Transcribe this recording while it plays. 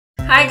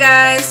Hi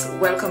guys,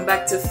 welcome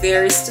back to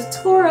Fairy's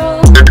Tutorial.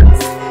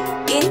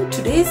 In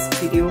today's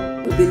video,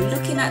 we'll be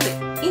looking at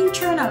the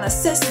internal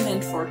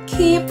assessment for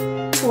Cape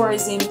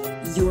Tourism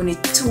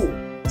Unit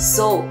 2.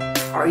 So,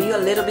 are you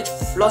a little bit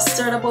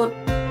flustered about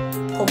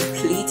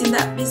completing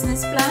that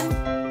business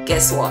plan?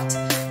 Guess what?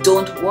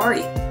 Don't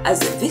worry, as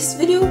this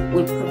video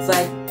will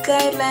provide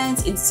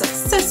guidelines in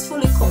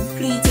successfully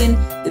completing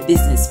the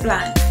business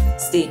plan.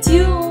 Stay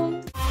tuned.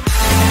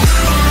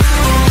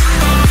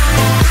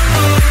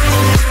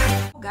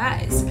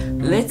 Guys,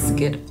 let's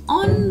get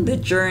on the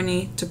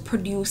journey to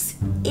produce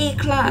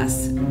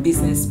A-class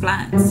business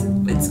plans.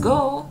 Let's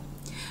go.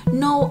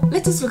 Now,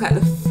 let us look at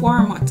the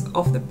format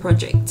of the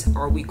project,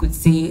 or we could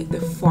say the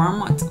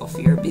format of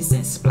your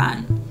business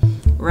plan,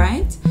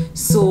 right?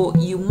 So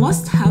you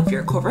must have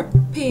your cover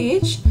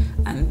page,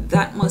 and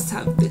that must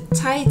have the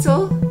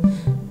title,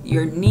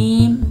 your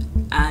name,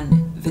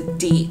 and the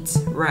date,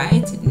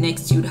 right?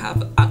 Next, you'd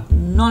have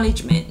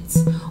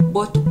acknowledgements.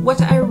 But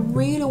what I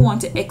really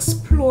want to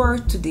explore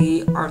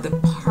today are the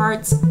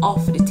parts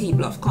of the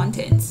table of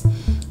contents.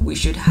 We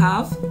should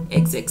have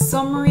exec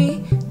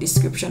summary,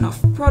 description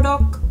of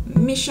product,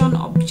 mission,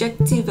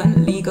 objective,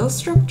 and legal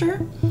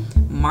structure,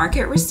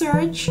 market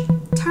research,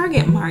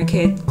 target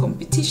market,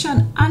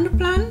 competition and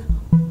plan,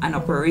 an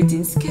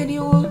operating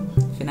schedule,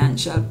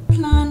 financial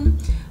plan,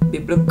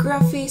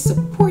 bibliography,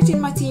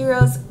 supporting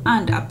materials,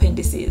 and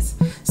appendices.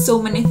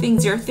 So many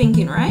things you're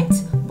thinking, right?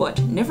 But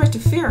never to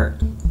fear,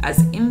 as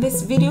in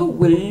this video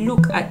we'll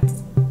look at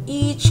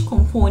each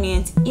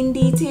component in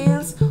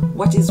details,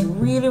 what is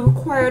really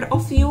required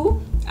of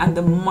you, and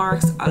the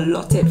marks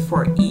allotted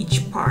for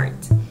each part.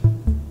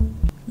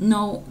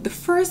 Now, the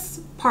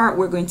first part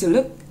we're going to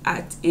look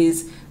at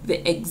is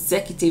the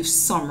executive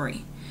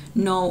summary.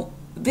 Now,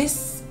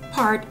 this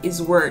part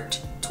is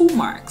worth 2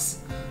 marks.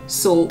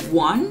 So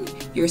 1,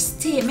 your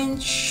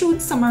statement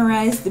should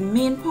summarize the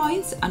main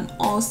points, and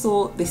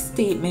also the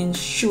statement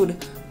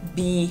should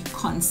be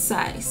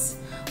concise.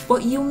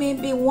 But you may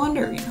be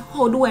wondering,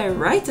 how do I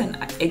write an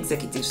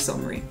executive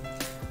summary?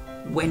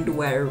 When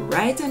do I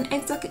write an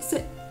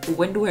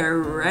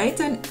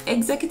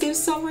executive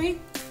summary?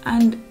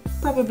 And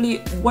probably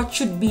what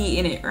should be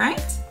in it,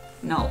 right?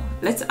 Now,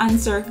 let's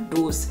answer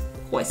those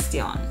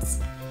questions.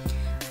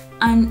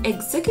 An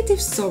executive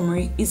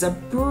summary is a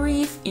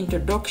brief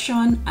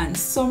introduction and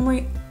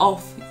summary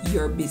of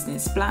your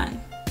business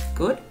plan.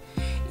 Good.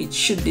 It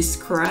should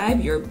describe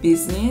your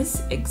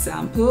business.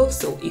 Example,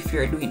 so if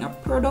you're doing a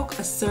product,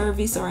 a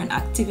service, or an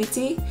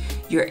activity,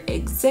 your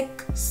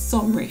exec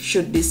summary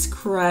should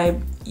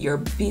describe your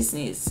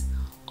business.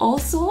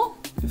 Also,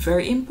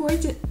 very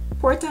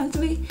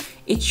importantly,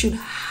 it should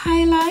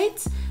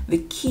highlight the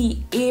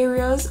key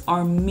areas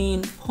or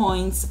main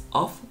points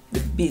of the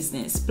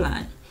business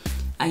plan.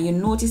 And you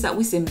notice that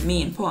we say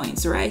main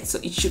points, right? So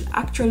it should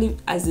actually,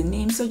 as the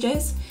name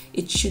suggests,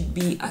 it should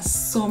be a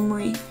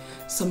summary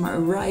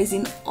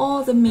summarizing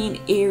all the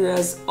main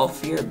areas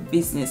of your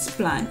business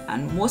plan.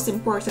 And most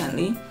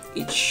importantly,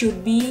 it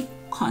should be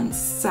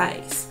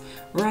concise,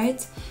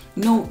 right?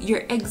 Now, your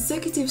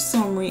executive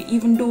summary,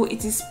 even though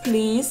it is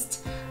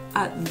placed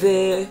at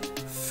the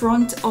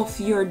front of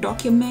your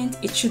document,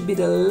 it should be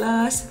the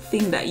last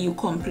thing that you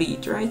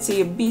complete, right? So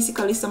you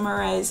basically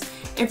summarize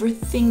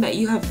everything that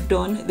you have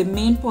done, the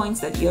main points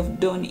that you have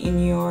done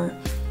in your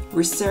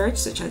research,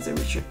 such as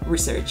the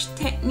research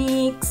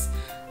techniques,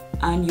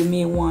 and you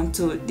may want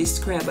to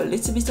describe a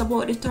little bit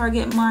about the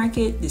target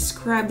market,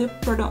 describe the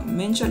product,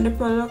 mention the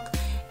product,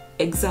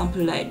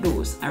 example like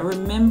those. And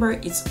remember,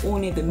 it's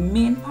only the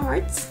main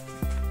parts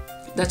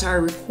that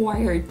are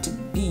required to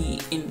be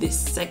in this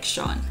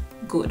section.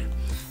 Good.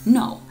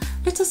 Now,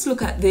 let us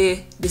look at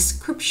the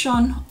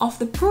description of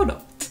the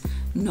product.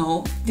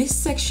 Now, this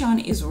section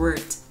is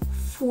worth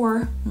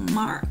 4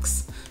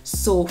 marks.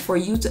 So for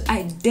you to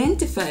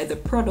identify the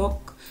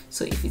product,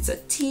 so if it's a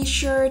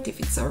t-shirt, if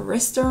it's a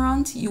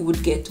restaurant, you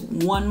would get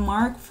 1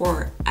 mark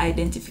for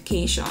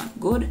identification.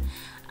 Good.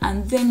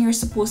 And then you're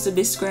supposed to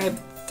describe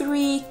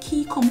 3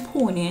 key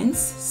components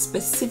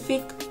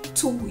specific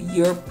to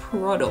your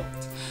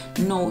product.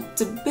 Now,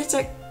 to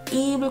better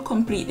able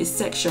complete this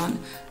section,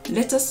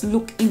 let us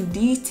look in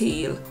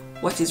detail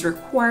what is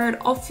required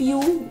of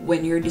you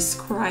when you're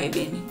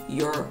describing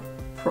your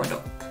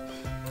product.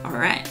 All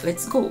right,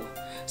 let's go.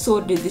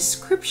 So the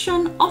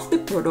description of the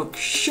product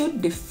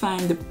should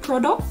define the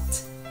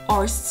product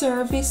or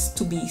service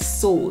to be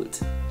sold.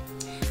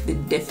 The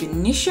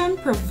definition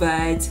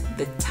provides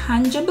the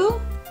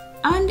tangible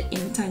and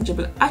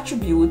intangible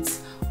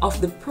attributes of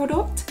the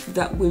product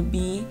that will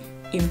be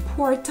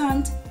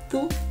important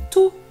to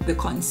the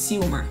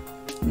consumer.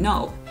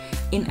 Now,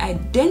 in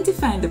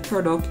identifying the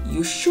product,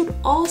 you should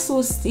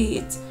also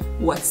state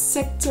what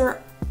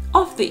sector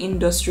of the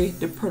industry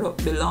the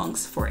product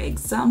belongs. For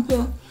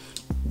example,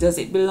 does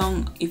it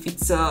belong, if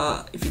it's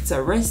a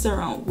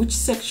restaurant, which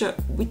sector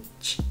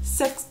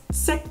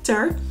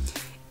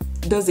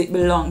does it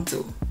belong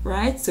to,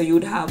 right? So you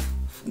would have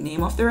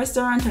name of the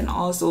restaurant and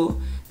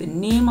also the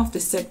name of the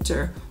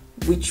sector,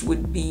 which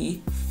would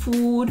be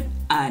food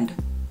and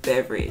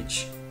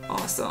beverage.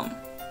 Awesome.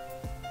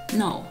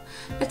 Now,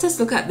 let us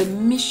look at the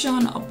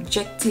mission,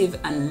 objective,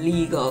 and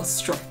legal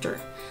structure.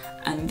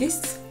 And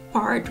this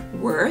part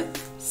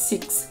worth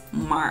 6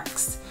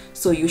 marks.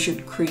 So you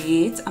should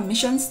create a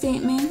mission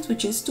statement,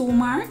 which is 2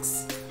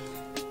 marks.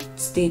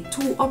 State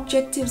 2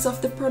 objectives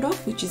of the product,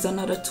 which is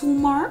another 2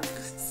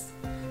 marks.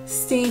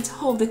 State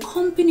how the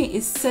company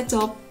is set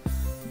up,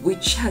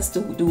 which has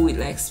to do with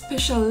like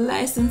special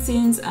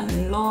licensings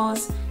and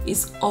laws,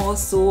 is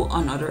also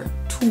another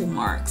 2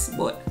 marks.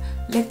 But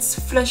let's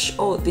flesh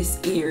out this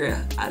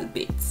area a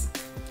bit.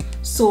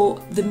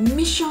 So the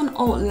mission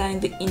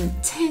outlines the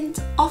intent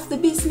of the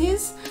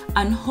business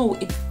and how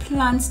it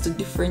plans to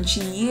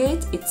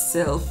differentiate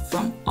itself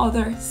from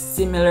other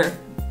similar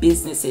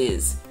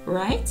businesses,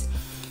 right?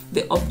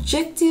 The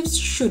objectives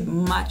should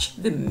match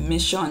the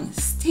mission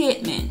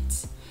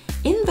statement.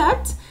 In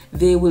that,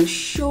 they will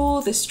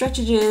show the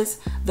strategies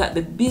that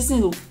the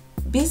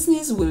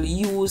business will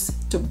use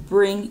to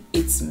bring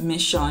its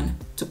mission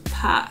to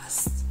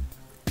pass.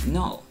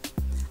 Now,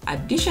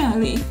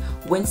 additionally,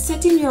 when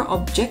setting your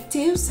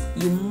objectives,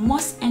 you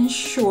must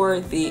ensure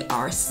they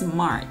are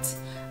SMART.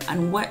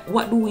 And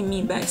what do we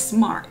mean by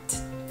SMART?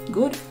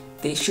 Good.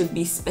 They should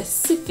be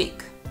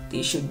specific.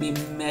 They should be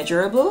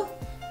measurable.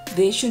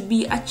 They should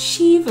be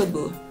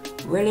achievable,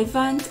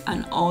 relevant,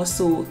 and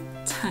also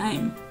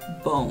time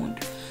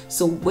bound.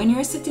 So when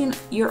you're setting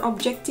your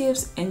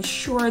objectives,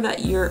 ensure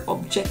that your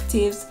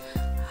objectives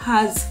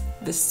has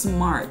the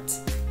SMART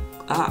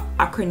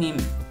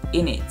acronym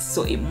in it.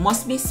 So it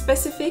must be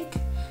specific,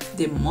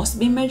 they must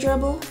be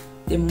measurable,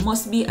 they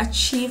must be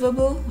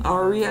achievable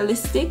or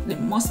realistic, they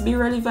must be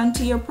relevant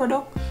to your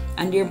product,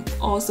 and there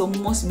also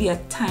must be a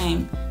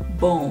time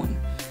bound.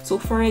 So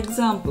for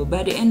example,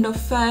 by the end of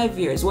 5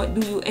 years, what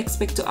do you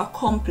expect to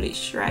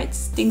accomplish, right?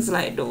 Things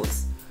like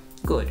those.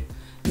 Good.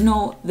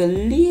 Now, the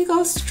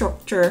legal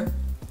structure,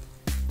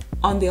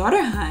 on the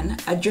other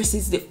hand,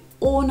 addresses the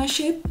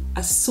ownership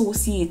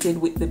associated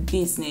with the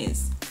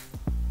business.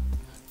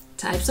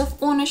 Types of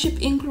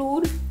ownership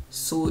include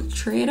sole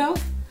trader,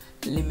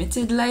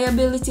 limited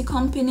liability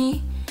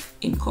company,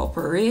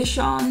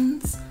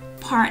 incorporations,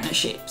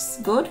 partnerships.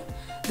 Good.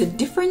 The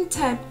different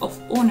type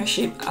of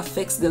ownership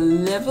affects the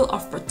level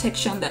of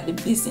protection that the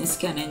business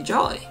can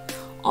enjoy.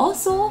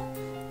 Also,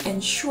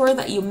 ensure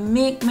that you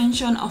make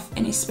mention of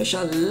any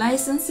special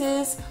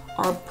licenses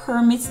or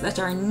permits that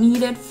are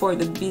needed for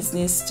the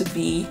business to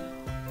be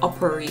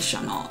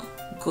operational.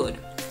 Good.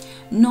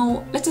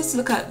 Now, let us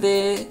look at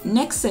the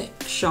next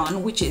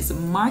section, which is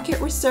market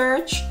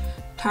research,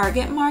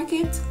 target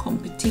market,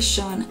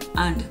 competition,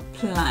 and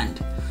plan.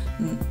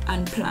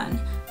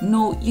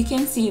 Now, you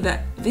can see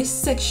that this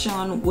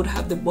section would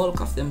have the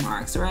bulk of the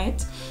marks,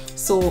 right?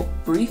 So,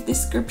 brief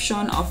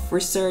description of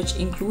research,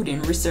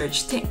 including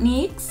research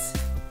techniques,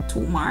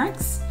 2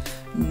 marks.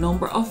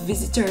 Number of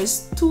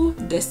visitors to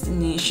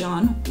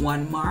destination,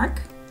 1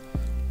 mark.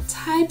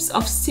 Types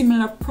of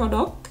similar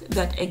product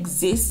that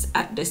exists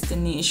at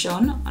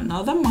destination,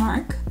 another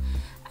mark.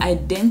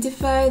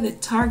 Identify the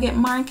target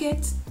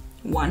market,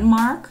 1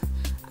 mark.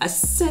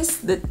 Assess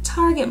the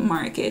target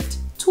market,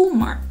 2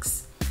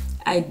 marks.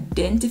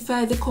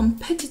 Identify the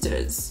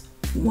competitors,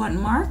 1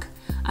 mark.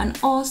 And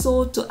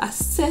also to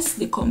assess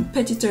the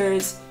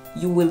competitors,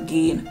 you will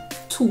gain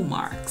 2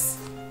 marks.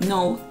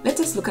 Now, let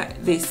us look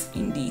at this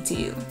in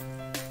detail.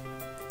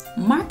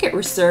 Market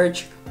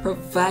research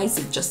provides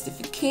a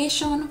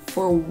justification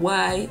for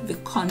why the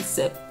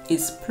concept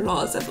is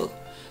plausible.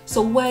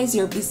 So why is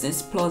your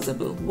business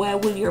plausible? Why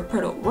will your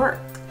product work,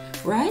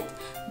 right?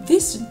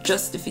 This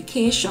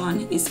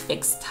justification is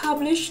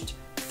established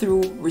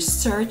through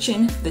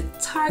researching the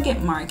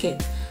target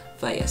market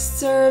via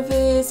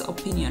surveys,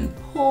 opinion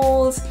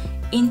polls,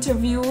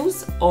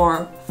 interviews,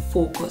 or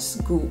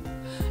focus group.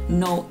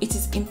 Now, it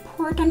is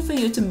important for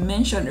you to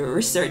mention the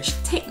research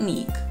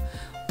technique,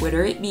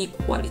 whether it be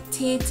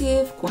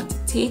qualitative,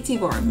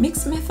 quantitative, or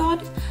mixed method,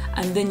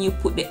 and then you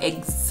put the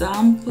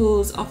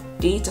examples of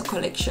data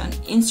collection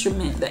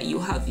instrument that you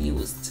have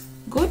used.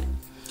 Good.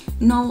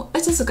 Now,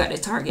 let us look at the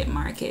target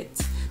market.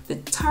 The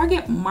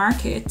target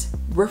market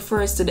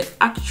refers to the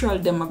actual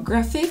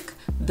demographic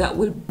that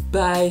will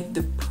buy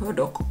the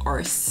product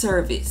or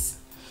service.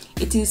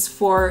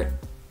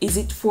 Is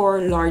it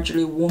for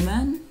largely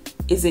women?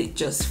 Is it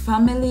just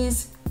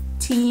families,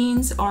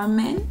 teens, or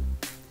men?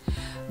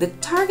 The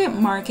target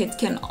market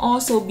can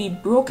also be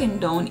broken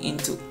down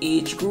into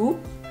age group.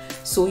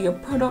 So your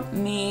product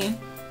may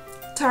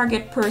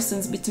target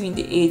persons between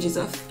the ages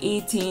of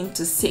 18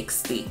 to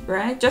 60,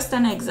 right? Just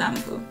an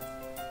example.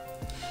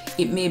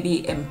 It may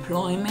be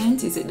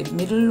employment. Is it the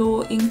middle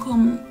low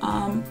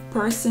income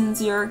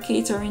persons you're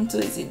catering to?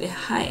 Is it the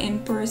high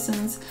end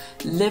persons?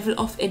 Level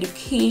of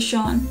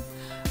education,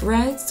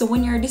 right? So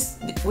when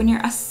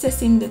you're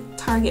assessing the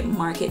target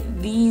market,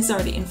 these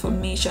are the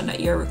information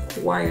that you're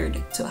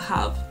required to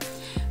have.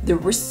 The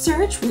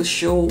research will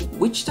show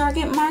which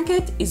target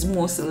market is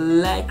most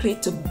likely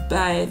to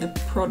buy the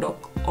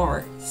product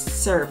or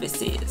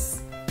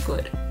services.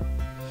 Good.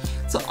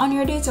 So on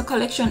your data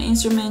collection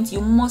instrument,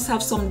 you must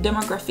have some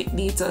demographic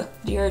data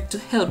there to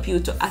help you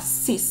to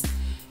assist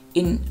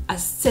in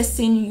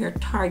assessing your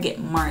target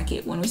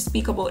market. When we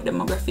speak about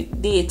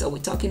demographic data, we're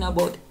talking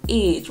about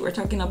age, we're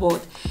talking about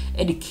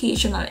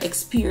educational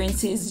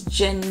experiences,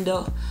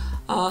 gender,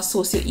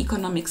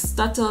 socioeconomic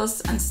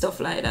status, and stuff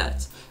like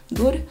that.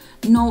 Good.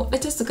 Now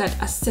let us look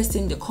at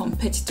assessing the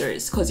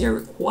competitors, because you're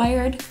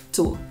required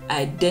to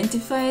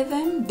identify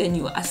them, then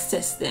you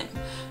assess them.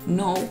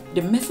 Now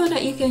the method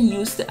that you can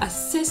use to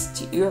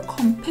assess your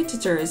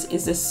competitors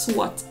is the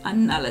SWOT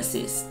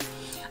analysis,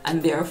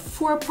 and there are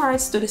 4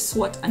 parts to the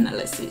SWOT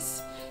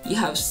analysis. You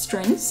have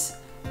strengths,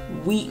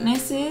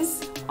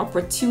 weaknesses,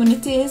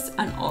 opportunities,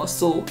 and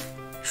also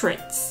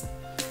threats.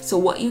 So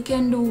what you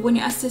can do when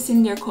you're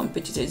assessing their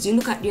competitors, you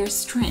look at their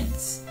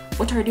strengths.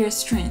 What are their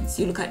strengths?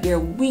 You look at their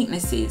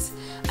weaknesses,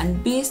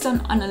 and based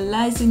on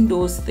analyzing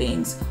those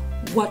things,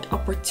 what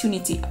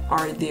opportunity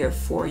are there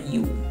for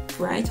you,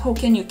 right? How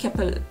can you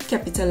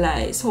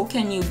capitalize? How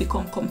can you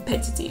become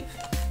competitive?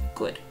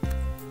 Good.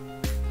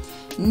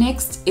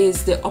 Next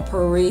is the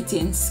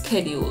operating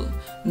schedule.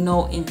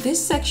 Now in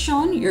this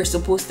section, you're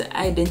supposed to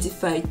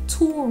identify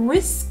 2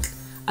 risks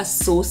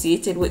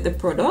associated with the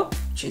product,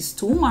 which is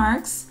 2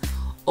 marks.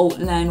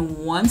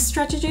 Outline 1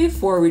 strategy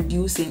for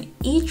reducing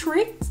each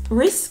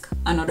risk,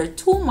 another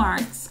 2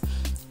 marks,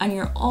 and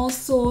you're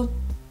also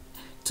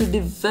to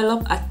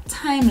develop a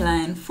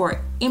timeline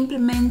for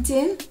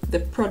implementing the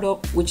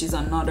product, which is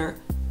another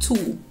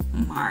 2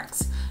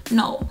 marks.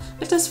 Now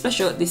let us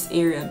flesh out this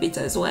area a bit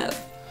as well.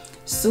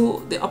 So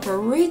the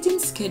operating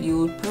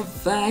schedule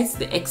provides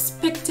the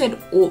expected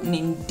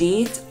opening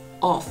date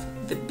of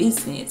the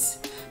business,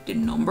 the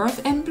number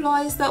of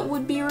employees that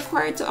would be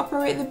required to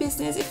operate the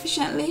business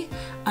efficiently,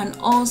 and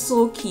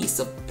also key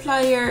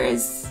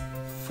suppliers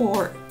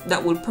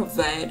that will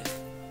provide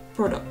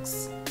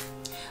products.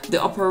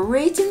 The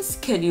operating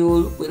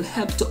schedule will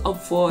help to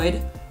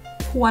avoid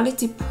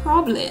quality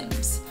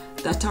problems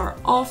that are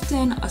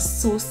often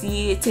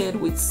associated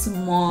with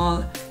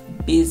small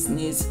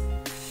business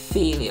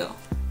failure,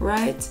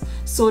 right?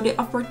 So the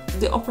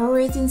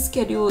operating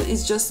schedule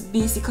is just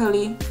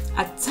basically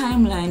a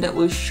timeline that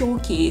will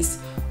showcase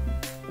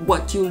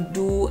what you'll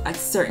do at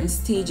certain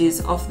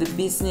stages of the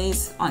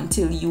business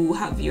until you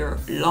have your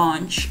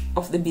launch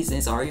of the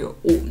business or your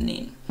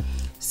opening.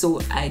 So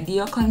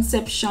idea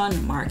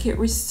conception, market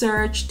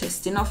research,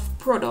 testing of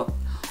product,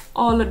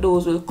 all of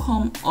those will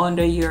come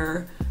under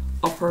your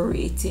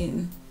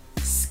operating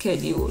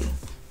schedule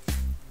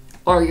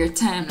or your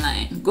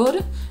timeline.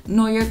 Good.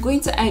 Now you're going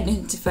to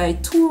identify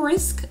 2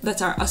 risks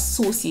that are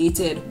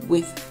associated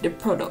with the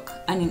product,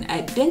 and in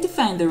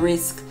identifying the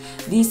risk,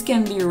 these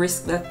can be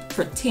risks that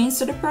pertains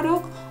to the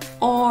product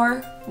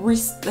or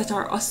risks that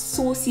are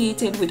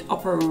associated with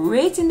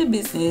operating the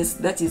business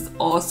that is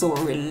also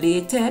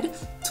related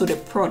to the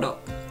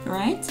product,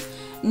 right?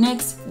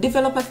 Next,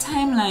 develop a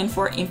timeline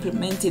for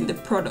implementing the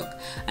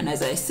product. And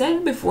as I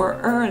said before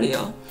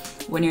earlier,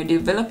 when you're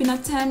developing a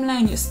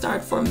timeline, you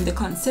start from the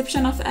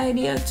conception of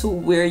idea to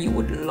where you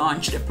would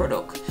launch the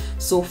product.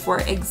 So for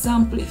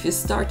example, if you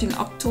start in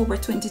October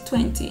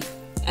 2020,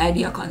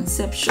 idea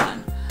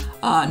conception,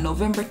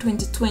 November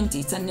 2020,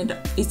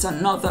 it's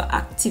another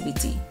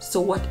activity. So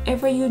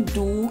whatever you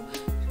do,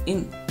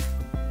 in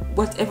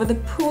whatever the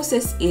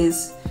process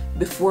is,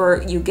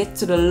 before you get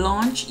to the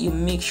launch, you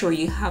make sure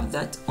you have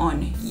that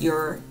on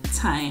your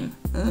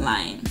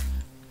timeline.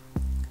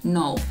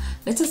 Now,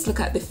 let us look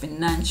at the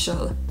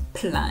financial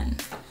plan.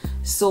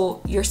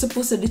 So you're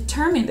supposed to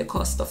determine the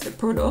cost of the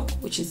product,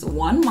 which is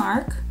 1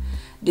 mark,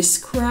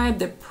 describe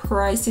the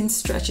pricing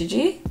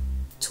strategy,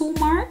 2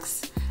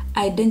 marks,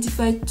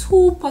 identify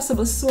 2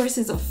 possible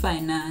sources of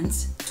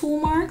finance,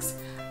 2 marks,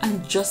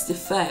 and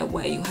justify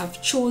why you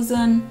have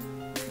chosen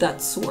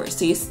that source.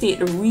 So you state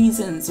the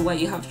reasons why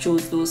you have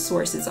chose those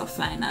sources of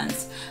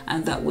finance,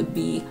 and that would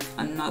be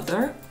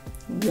another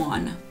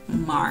 1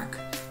 mark.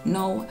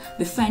 Now,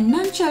 the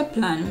financial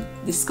plan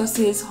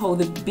discusses how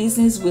the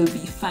business will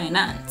be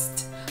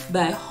financed,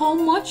 by how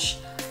much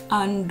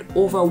and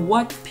over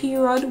what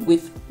period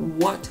with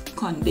what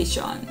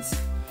conditions.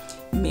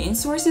 Main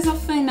sources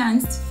of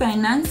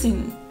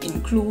financing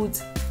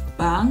includes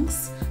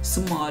banks,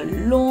 small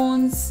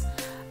loans,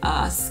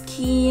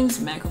 schemes,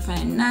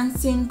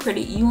 microfinancing,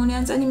 credit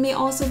unions, and it may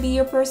also be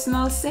your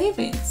personal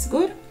savings.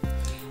 Good.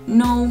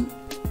 Now,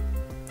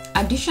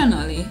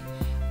 additionally,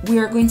 we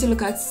are going to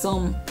look at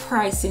some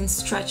pricing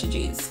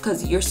strategies,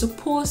 because you're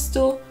supposed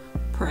to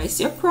price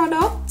your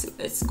product.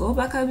 Let's go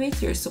back a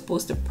bit. You're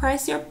supposed to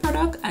price your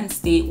product and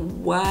state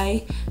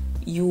why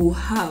you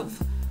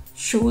have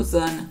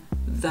chosen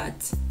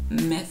that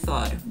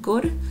method.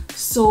 Good.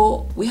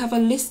 So we have a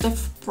list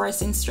of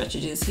pricing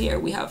strategies here.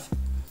 We have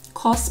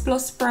cost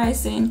plus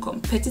pricing,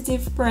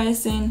 competitive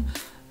pricing,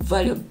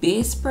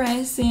 value-based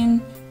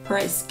pricing,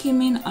 price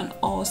skimming, and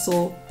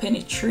also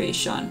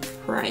penetration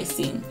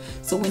pricing.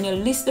 So when you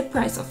list the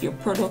price of your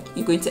product,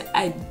 you're going to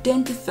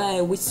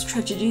identify which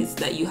strategies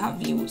that you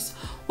have used.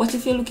 What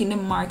if you look in the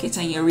market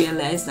and you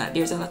realize that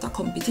there's a lot of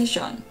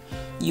competition?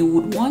 You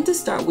would want to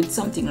start with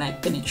something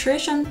like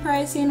penetration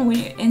pricing. When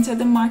you enter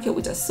the market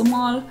with a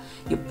small,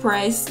 you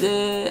price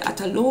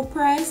at a low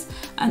price,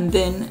 and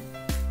then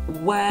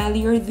while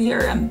you're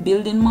there and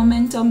building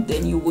momentum,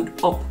 then you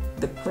would up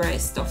the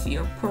price of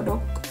your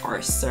product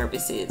or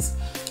services.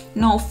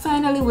 Now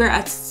finally, we're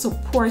at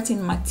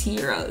supporting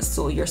materials.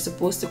 So you're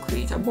supposed to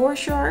create a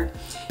brochure.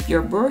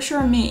 Your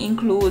brochure may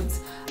include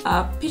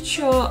a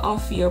picture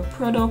of your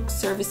product,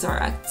 service, or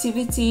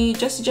activity,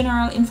 just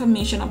general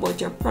information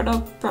about your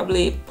product,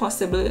 probably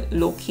possible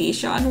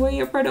location where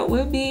your product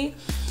will be,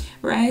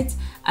 right?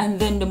 And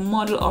then the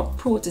model or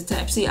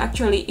prototype. So you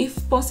actually,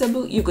 if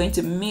possible, you're going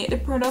to make the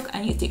product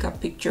and you take a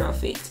picture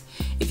of it.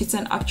 If it's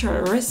an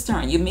actual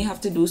restaurant, you may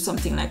have to do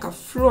something like a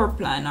floor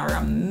plan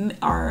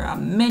or a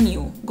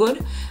menu.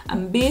 Good.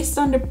 And based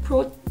on the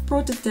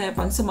prototype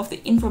and some of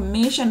the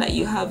information that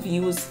you have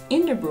used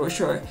in the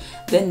brochure,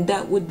 then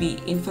that would be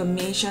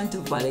information to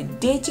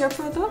validate your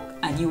product,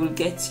 and you will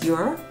get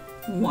your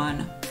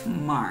 1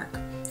 mark.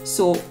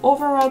 So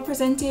overall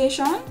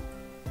presentation,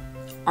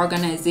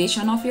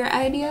 organization of your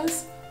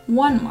ideas,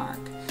 1 mark.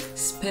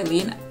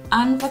 Spelling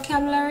and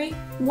vocabulary,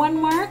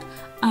 1 mark.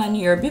 And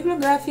your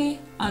bibliography,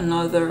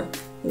 another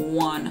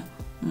 1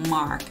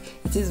 mark.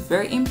 It is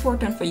very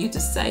important for you to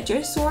cite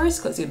your source,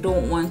 because you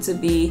don't want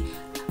to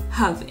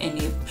have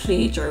any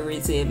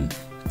plagiarism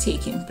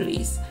taking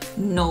place.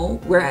 Now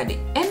we're at the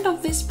end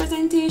of this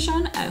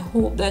presentation. I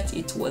hope that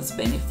it was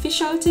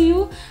beneficial to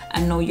you,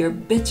 and now you're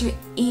better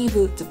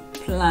able to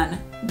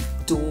plan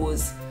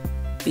those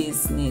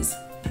business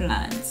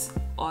plans.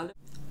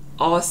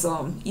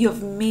 Awesome,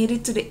 you've made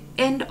it to the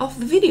end of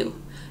the video.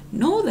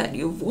 Now that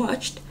you've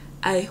watched,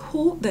 I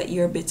hope that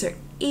you're better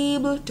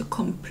able to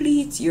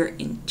complete your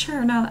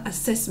internal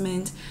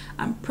assessment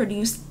and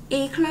produce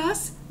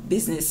A-class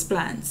business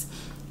plans.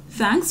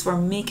 Thanks for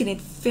making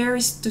it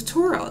Ferris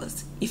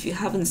Tutorials. If you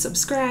haven't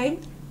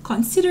subscribed,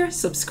 consider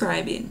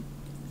subscribing.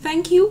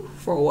 Thank you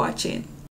for watching.